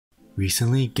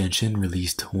Recently, Genshin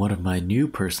released one of my new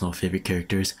personal favorite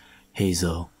characters,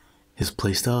 Heizou. His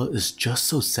playstyle is just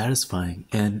so satisfying,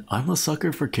 and I'm a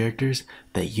sucker for characters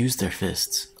that use their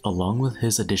fists. Along with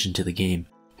his addition to the game,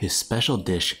 his special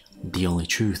dish, The Only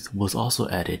Truth, was also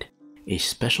added, a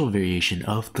special variation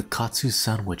of the Katsu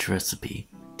Sandwich recipe.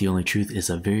 The Only Truth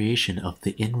is a variation of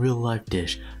the in real life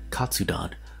dish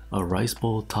Katsudon, a rice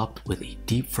bowl topped with a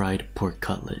deep fried pork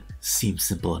cutlet. Seems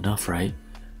simple enough, right?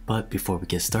 But before we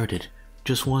get started,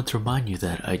 just want to remind you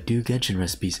that I do Genshin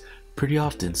recipes pretty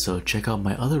often, so check out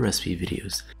my other recipe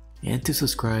videos, and to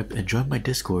subscribe and join my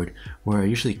Discord where I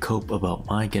usually cope about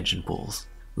my Genshin pulls.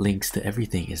 Links to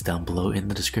everything is down below in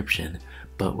the description,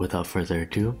 but without further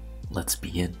ado, let's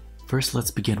begin. First,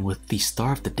 let's begin with the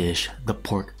star of the dish, the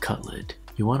pork cutlet.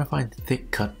 You want to find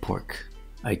thick cut pork,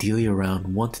 ideally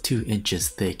around 1 to 2 inches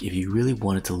thick if you really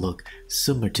want it to look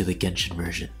similar to the Genshin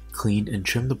version. Clean and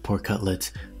trim the pork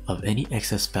cutlets of any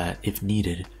excess fat if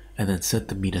needed, and then set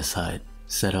the meat aside.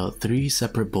 Set out 3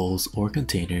 separate bowls or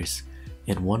containers.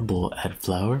 In one bowl add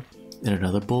flour, in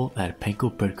another bowl add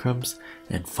panko breadcrumbs,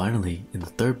 and finally in the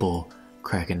third bowl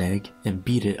crack an egg and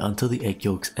beat it until the egg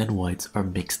yolks and whites are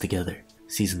mixed together.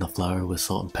 Season the flour with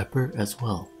salt and pepper as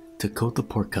well. To coat the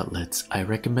pork cutlets, I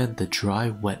recommend the dry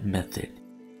wet method.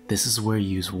 This is where you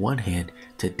use one hand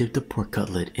to dip the pork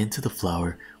cutlet into the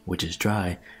flour, which is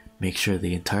dry. Make sure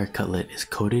the entire cutlet is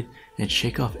coated and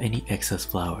shake off any excess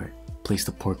flour. Place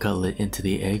the pork cutlet into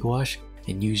the egg wash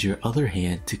and use your other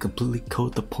hand to completely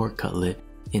coat the pork cutlet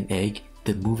in egg,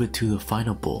 then move it to the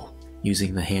final bowl.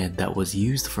 Using the hand that was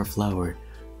used for flour,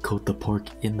 coat the pork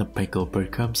in the panko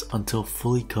breadcrumbs until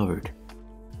fully covered.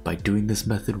 By doing this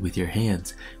method with your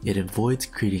hands, it avoids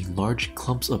creating large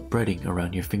clumps of breading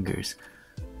around your fingers.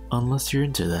 Unless you're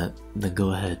into that, then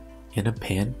go ahead. In a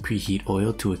pan, preheat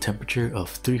oil to a temperature of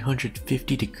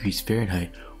 350 degrees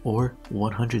Fahrenheit or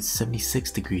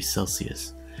 176 degrees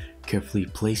Celsius. Carefully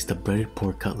place the breaded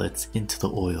pork cutlets into the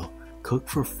oil. Cook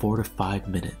for 4 to 5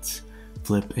 minutes.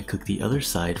 Flip and cook the other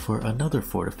side for another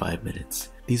 4 to 5 minutes.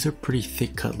 These are pretty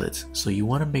thick cutlets, so you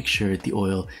want to make sure the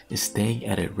oil is staying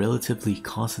at a relatively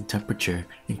constant temperature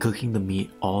and cooking the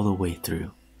meat all the way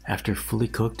through. After fully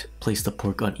cooked, place the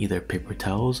pork on either paper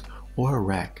towels or a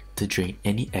rack to drain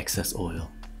any excess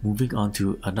oil. Moving on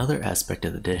to another aspect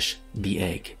of the dish, the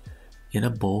egg. In a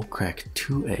bowl, crack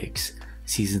 2 eggs.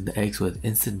 Season the eggs with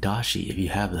instant dashi if you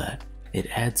have that. It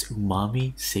adds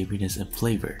umami, savoriness, and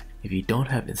flavor. If you don't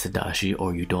have instant dashi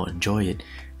or you don't enjoy it,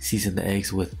 season the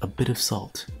eggs with a bit of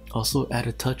salt. Also add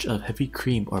a touch of heavy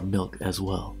cream or milk as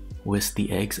well. Whisk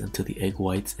the eggs until the egg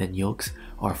whites and yolks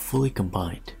are fully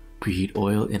combined. Preheat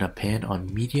oil in a pan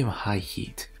on medium-high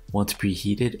heat. Once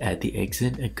preheated, add the eggs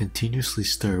in and continuously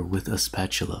stir with a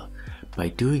spatula. By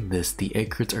doing this, the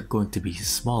egg curds are going to be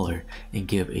smaller and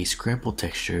give a scrambled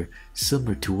texture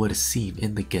similar to what is seen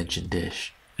in the Genshin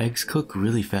dish. Eggs cook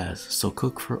really fast, so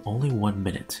cook for only 1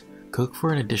 minute. Cook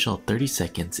for an additional 30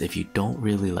 seconds if you don't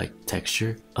really like the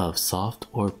texture of soft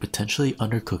or potentially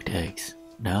undercooked eggs.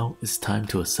 Now it's time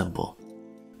to assemble.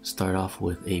 Start off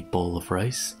with a bowl of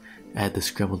rice. Add the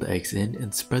scrambled eggs in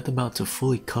and spread them out to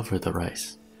fully cover the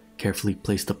rice. Carefully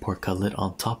place the pork cutlet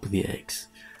on top of the eggs.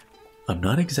 I'm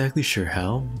not exactly sure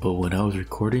how, but when I was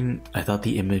recording, I thought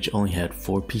the image only had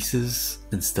 4 pieces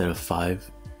instead of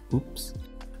 5. Oops.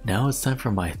 Now it's time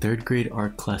for my 3rd grade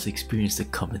art class experience to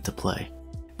come into play.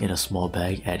 In a small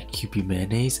bag, add Kewpie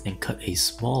mayonnaise and cut a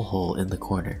small hole in the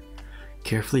corner.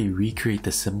 Carefully recreate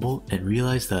the symbol and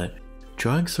realize that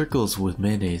drawing circles with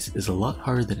mayonnaise is a lot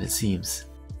harder than it seems.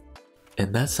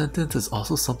 And that sentence is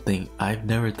also something I've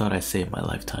never thought I'd say in my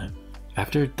lifetime.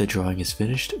 After the drawing is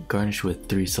finished, garnish with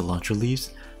 3 cilantro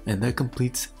leaves, and that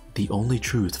completes The Only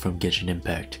Truth from Genshin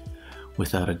Impact.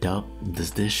 Without a doubt, this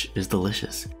dish is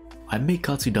delicious. I make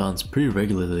katsudons pretty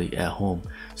regularly at home,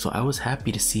 so I was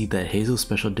happy to see that Heizou's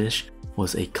special dish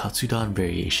was a katsudon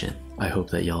variation. I hope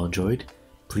that y'all enjoyed.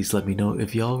 Please let me know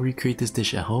if y'all recreate this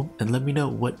dish at home, and let me know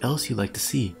what else you'd like to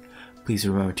see. Please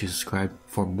remember to subscribe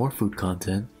for more food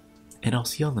content, and I'll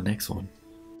see you on the next one.